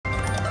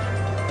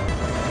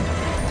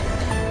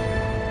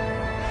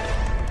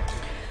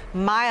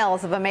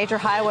Miles of a major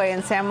highway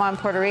in San Juan,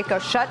 Puerto Rico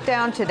shut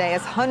down today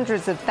as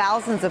hundreds of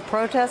thousands of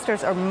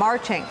protesters are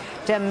marching,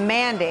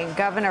 demanding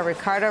Governor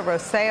Ricardo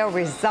Rossello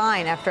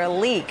resign after a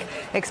leak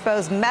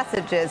exposed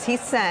messages he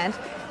sent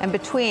and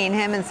between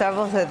him and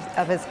several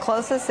of his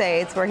closest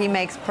aides where he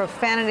makes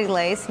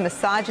profanity-laced,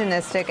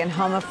 misogynistic and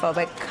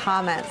homophobic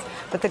comments.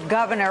 But the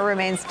governor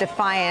remains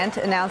defiant,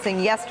 announcing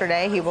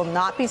yesterday he will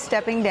not be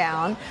stepping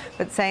down,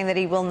 but saying that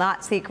he will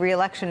not seek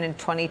re-election in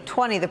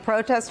 2020. The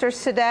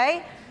protesters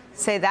today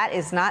say that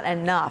is not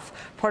enough.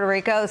 Puerto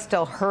Rico is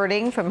still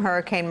hurting from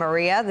Hurricane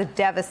Maria, the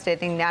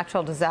devastating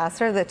natural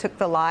disaster that took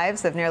the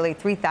lives of nearly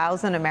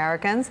 3,000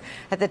 Americans.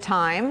 At the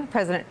time,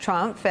 President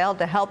Trump failed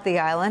to help the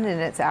island in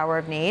its hour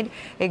of need,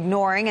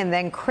 ignoring and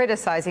then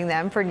criticizing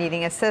them for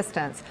needing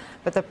assistance.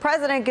 But the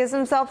president gives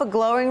himself a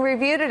glowing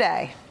review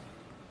today.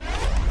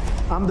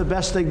 I'm the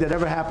best thing that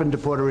ever happened to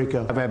Puerto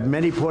Rico. I've had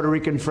many Puerto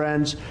Rican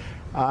friends.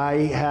 I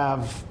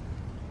have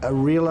a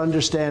real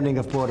understanding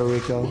of Puerto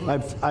Rico.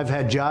 I've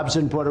had jobs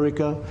in Puerto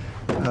Rico.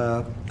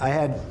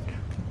 I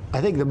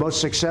think the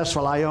most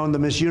successful, I owned the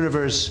Miss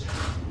Universe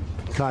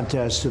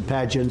contest, the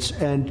pageants,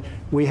 and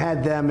we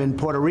had them in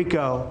Puerto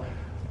Rico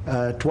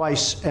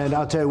twice, and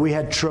I'll tell you, we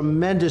had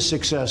tremendous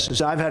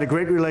successes. I've had a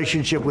great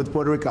relationship with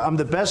Puerto Rico. I'm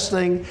the best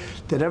thing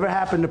that ever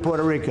happened to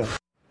Puerto Rico.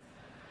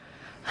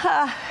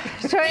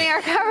 Joining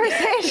our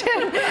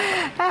conversation,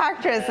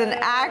 actress and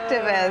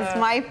activist,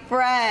 my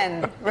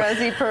friend,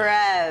 Rosie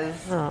Perez.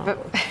 Oh.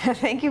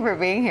 Thank you for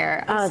being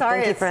here. I'm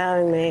sorry thank you for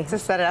having me. To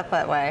set it up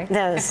that way.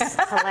 That was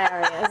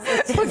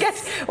hilarious.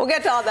 We'll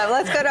get to all that.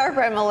 Let's go to our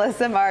friend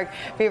Melissa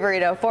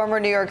Mark-Viverito, former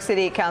New York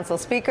City Council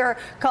Speaker,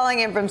 calling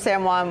in from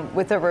San Juan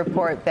with a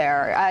report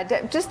there.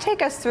 Just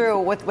take us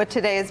through what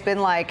today has been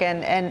like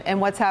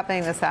and what's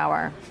happening this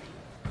hour.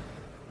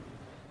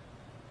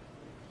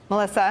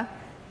 Melissa?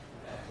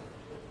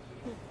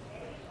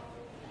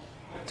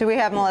 Do we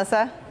have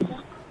Melissa?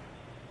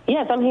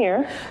 Yes, I'm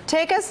here.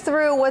 Take us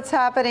through what's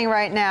happening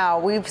right now.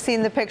 We've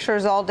seen the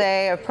pictures all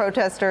day of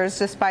protesters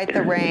despite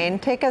the rain.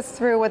 Take us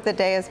through what the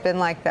day has been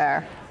like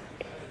there.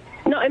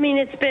 No, I mean,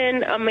 it's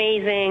been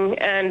amazing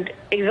and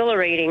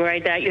exhilarating,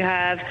 right, that you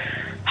have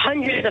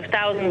hundreds of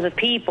thousands of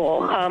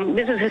people.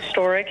 This is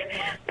historic,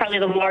 probably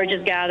the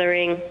largest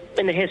gathering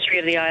in the history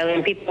of the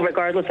island. People,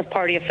 regardless of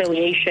party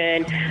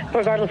affiliation,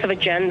 regardless of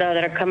agenda,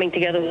 that are coming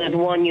together with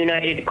one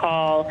united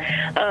call.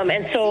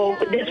 And so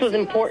this was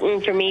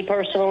important for me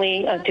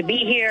personally to be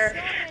here.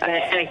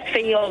 And I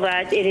feel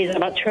that it is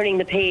about turning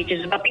the page.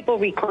 It's about people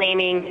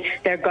reclaiming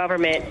their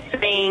government,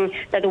 saying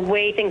that the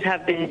way things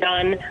have been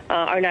done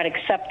are not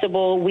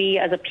acceptable. We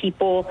as a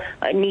people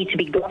need to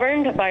be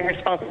governed by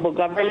responsible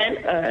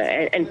government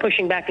and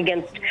pushing back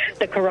against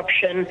the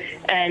corruption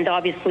and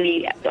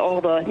obviously all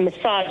the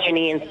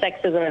misogyny and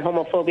sexism and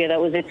homophobia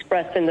that was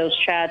expressed in those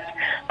chats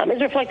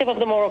is reflective of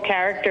the moral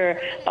character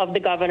of the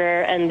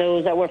governor and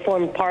those that were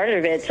formed part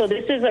of it. So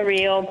this is a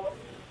real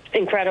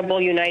incredible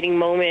uniting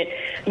moment,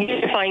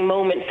 unifying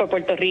moment for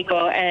Puerto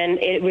Rico, and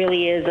it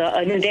really is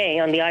a new day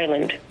on the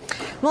island.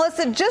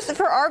 Melissa, just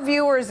for our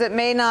viewers that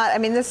may not, I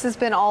mean, this has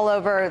been all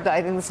over,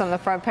 I think it's on the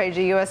front page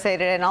of USA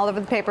Today and all over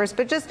the papers,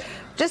 but just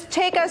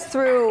take us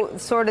through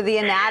sort of the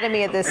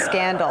anatomy of this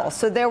scandal.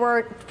 So there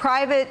were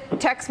private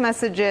text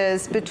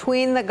messages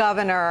between the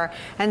governor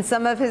and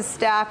some of his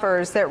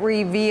staffers that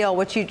reveal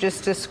what you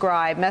just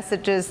described,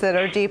 messages that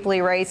are deeply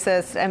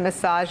racist and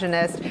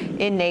misogynist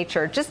in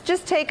nature.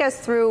 Just take us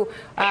through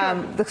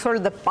the sort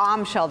of the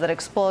bombshell that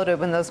exploded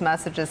when those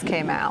messages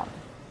came out.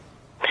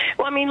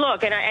 Well, I mean,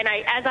 look, and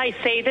as I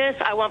say this,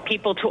 I want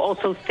people to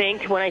also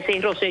think, when I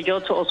say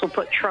Rossello, to also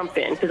put Trump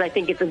in, because I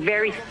think it's a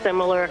very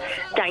similar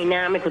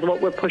dynamic with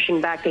what we're pushing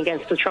back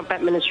against the Trump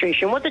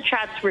administration. What the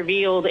chats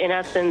revealed, in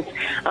essence,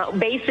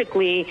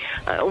 basically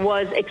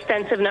was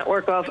extensive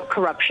network of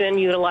corruption,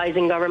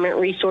 utilizing government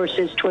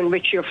resources to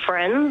enrich your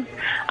friends,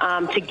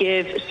 to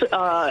give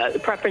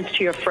preference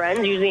to your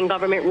friends, using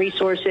government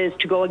resources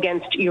to go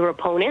against your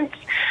opponents,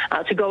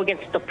 to go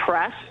against the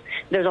press.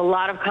 There's a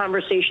lot of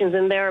conversations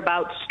in there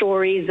about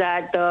stories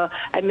that the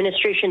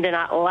administration did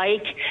not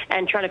like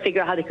and trying to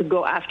figure out how they could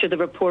go after the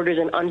reporters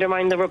and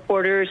undermine the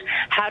reporters,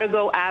 how to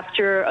go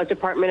after a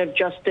Department of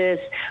Justice,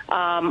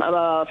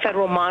 a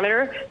federal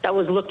monitor that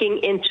was looking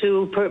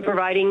into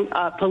providing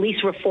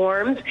police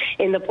reforms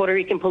in the Puerto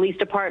Rican Police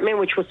Department,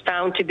 which was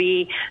found to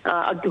be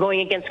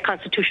going against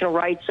constitutional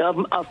rights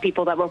of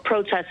people that were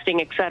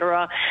protesting, et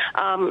cetera.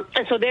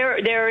 And so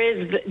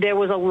there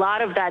was a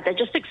lot of that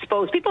just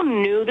exposed. People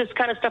knew this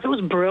kind of stuff. It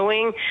was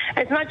brewing. And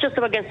it's not just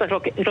against the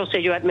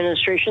Rossello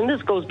administration.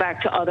 This goes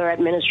back to other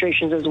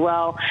administrations as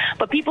well.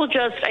 But people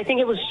just, I think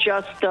it was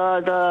just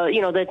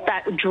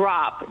that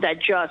drop that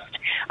just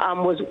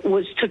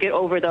took it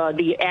over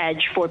the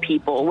edge for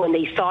people when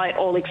they saw it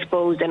all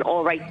exposed and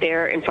all right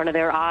there in front of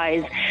their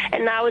eyes.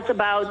 And now it's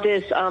about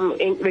this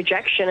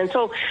rejection. And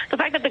so the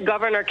fact that the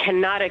governor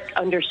cannot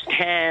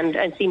understand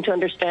and seem to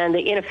understand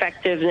the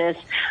ineffectiveness,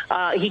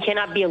 he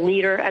cannot be a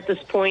leader at this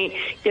point.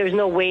 There's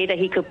no way that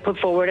he could put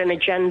forward an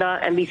agenda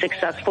Florida and be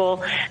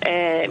successful.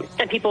 And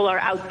people are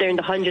out there in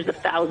the hundreds of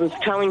thousands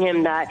telling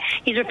him that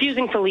he's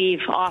refusing to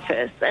leave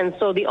office. And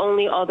so the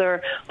only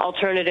other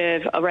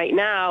alternative right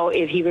now,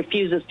 if he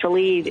refuses to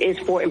leave, is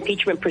for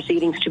impeachment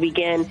proceedings to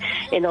begin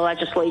in the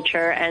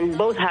legislature. And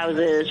both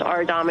houses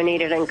are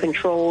dominated and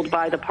controlled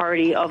by the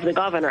party of the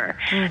governor.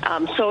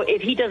 So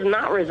if he does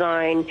not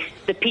resign,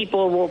 the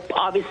people will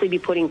obviously be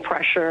putting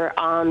pressure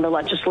on the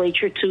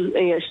legislature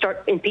to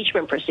start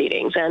impeachment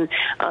proceedings. And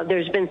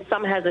there's been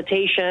some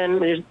hesitation.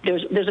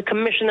 There's a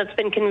commission that's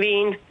been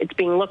convened. It's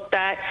being looked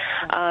at.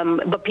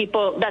 But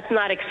people, that's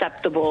not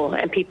acceptable.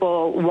 And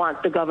people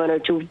want the governor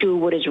to do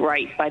what is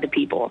right by the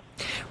people.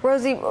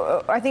 Rosie,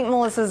 I think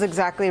Melissa's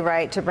exactly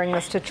right to bring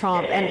this to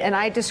Trump. And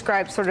I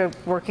describe sort of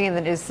working in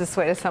the news this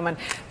way to someone.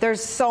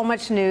 There's so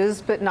much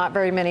news, but not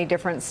very many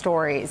different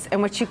stories.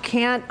 And what you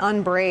can't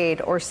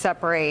unbraid or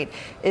separate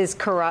is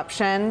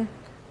corruption,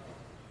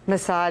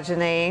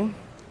 misogyny,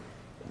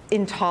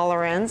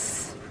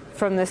 intolerance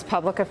from this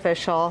public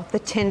official, the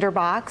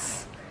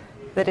tinderbox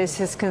that is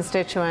his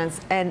constituents,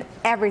 and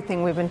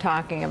everything we've been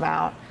talking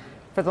about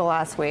for the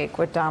last week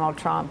with Donald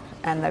Trump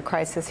and the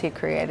crisis he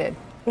created.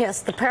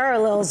 Yes, the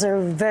parallels are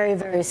very,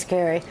 very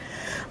scary.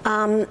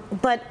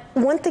 But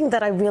one thing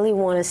that I really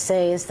want to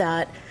say is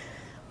that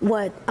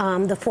what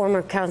the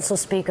former council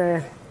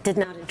speaker did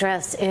not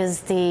address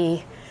is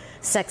the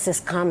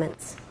sexist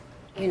comments.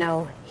 You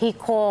know, he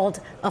called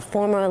a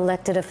former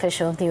elected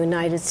official of the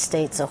United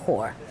States a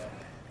whore.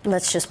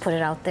 Let's just put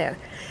it out there.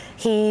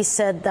 He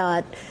said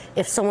that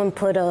if someone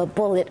put a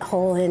bullet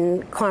hole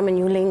in Carmen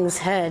Yuling's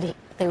head,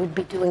 they would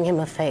be doing him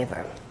a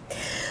favor.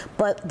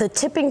 But the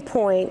tipping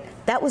point,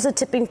 that was a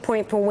tipping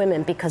point for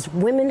women, because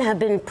women have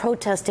been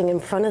protesting in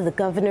front of the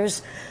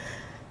governor's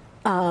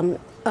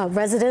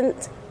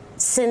residence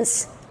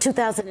since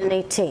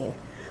 2018.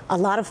 A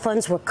lot of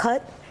funds were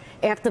cut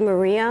after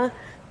Maria.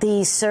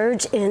 The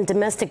surge in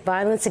domestic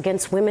violence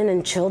against women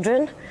and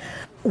children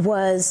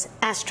was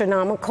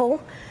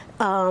astronomical.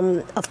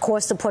 Of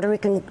course, the Puerto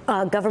Rican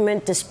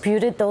government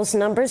disputed those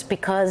numbers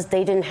because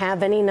they didn't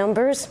have any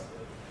numbers.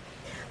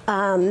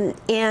 And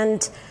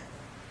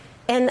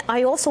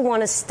I also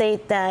want to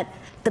state that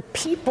the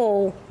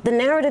people, the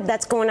narrative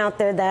that's going out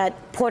there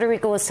that Puerto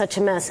Rico is such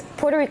a mess,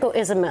 Puerto Rico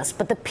is a mess,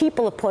 but the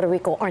people of Puerto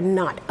Rico are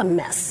not a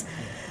mess.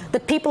 The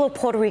people of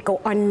Puerto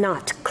Rico are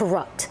not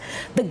corrupt.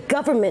 The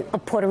government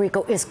of Puerto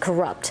Rico is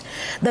corrupt.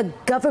 The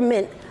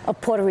government of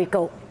Puerto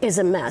Rico is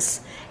a mess.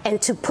 And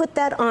to put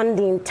that on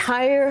the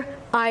entire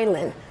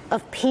island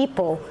of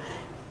people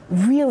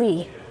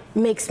really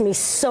makes me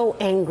so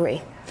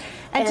angry.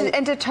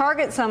 And to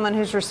target someone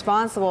who's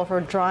responsible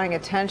for drawing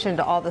attention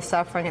to all the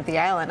suffering at the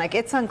island, like,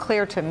 it's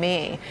unclear to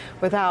me,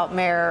 without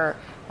Mayor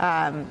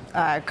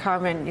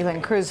Carmen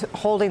Yulín Cruz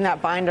holding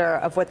that binder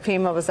of what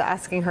FEMA was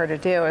asking her to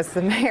do as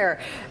the mayor,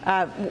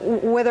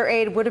 whether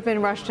aid would have been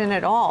rushed in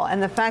at all.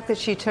 And the fact that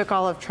she took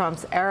all of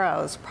Trump's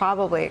arrows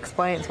probably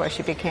explains why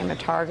she became a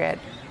target.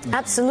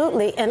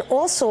 Absolutely. And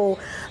also,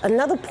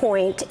 another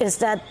point is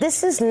that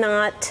this is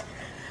not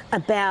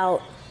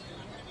about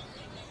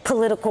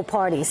political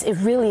parties. It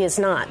really is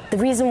not. The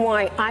reason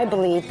why I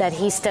believe that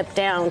he stepped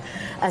down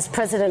as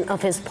president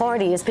of his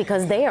party is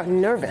because they are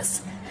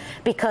nervous,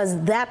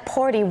 because that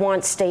party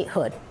wants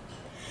statehood.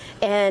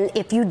 And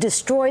if you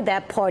destroy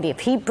that party, if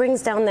he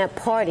brings down that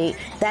party,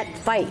 that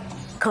fight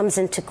comes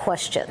into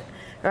question,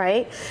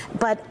 right?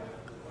 But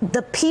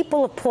the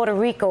people of Puerto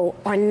Rico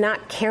are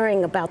not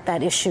caring about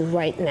that issue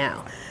right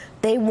now.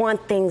 They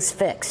want things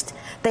fixed.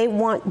 They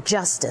want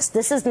justice.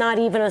 This is not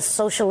even a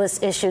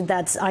socialist issue.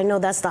 I know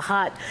that's the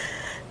hot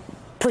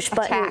push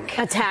button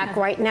attack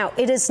right now.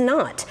 It is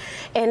not.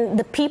 And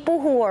the people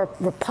who are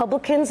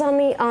Republicans on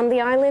the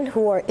island,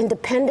 who are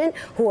independent,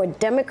 who are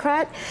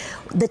Democrat,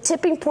 the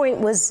tipping point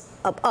was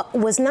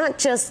not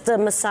just the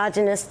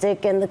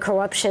misogynistic and the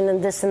corruption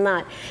and this and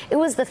that. It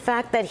was the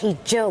fact that he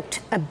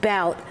joked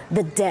about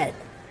the dead.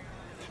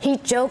 He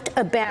joked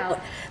about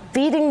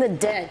feeding the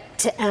dead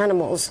to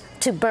animals,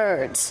 to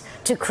birds,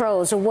 to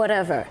crows, or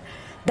whatever.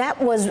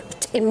 That was,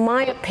 in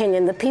my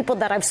opinion, the people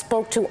that I've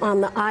spoke to on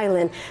the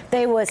island,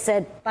 they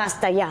said,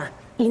 basta ya,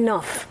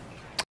 enough.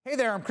 Hey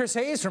there, I'm Chris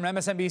Hayes from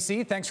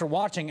MSNBC. Thanks for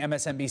watching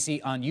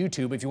MSNBC on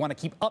YouTube. If you want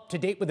to keep up to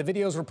date with the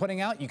videos we're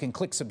putting out, you can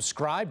click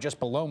subscribe just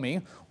below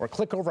me, or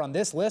click over on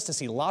this list to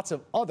see lots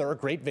of other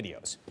great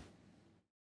videos.